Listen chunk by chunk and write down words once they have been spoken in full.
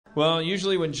Well,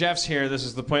 usually when Jeff's here, this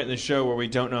is the point in the show where we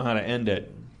don't know how to end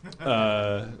it.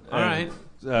 All right.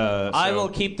 I will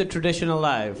keep the tradition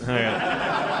alive. Okay.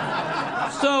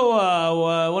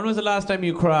 So, when was the last time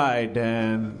you cried,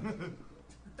 Dan?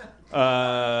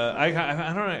 I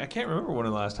don't know. I can't remember when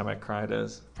the last time I cried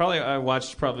is. Probably I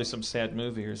watched some sad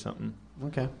movie or something.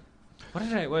 Okay. What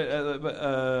did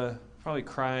I? Probably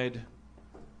cried.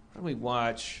 What did we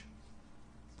watch?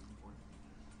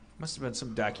 Must have been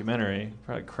some documentary.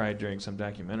 Probably cried during some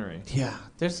documentary. Yeah,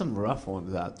 there's some rough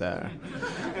ones out there.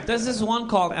 There's this one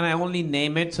called, and I only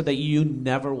name it so that you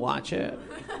never watch it.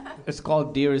 It's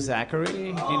called Dear Zachary. Do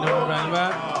you know what I'm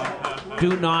talking about?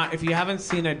 Do not, if you haven't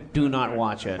seen it, do not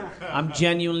watch it. I'm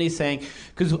genuinely saying,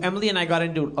 because Emily and I got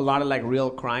into a lot of like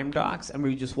real crime docs, and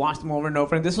we just watched them over and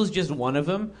over, and this was just one of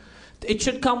them. It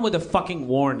should come with a fucking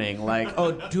warning, like,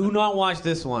 oh, do not watch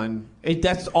this one.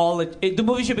 That's all. The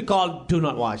movie should be called Do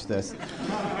Not Watch This.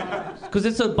 Because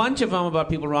it's a bunch of them about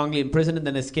people wrongly imprisoned and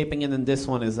then escaping, and then this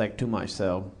one is like too much,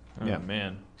 so, yeah. Oh,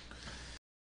 man.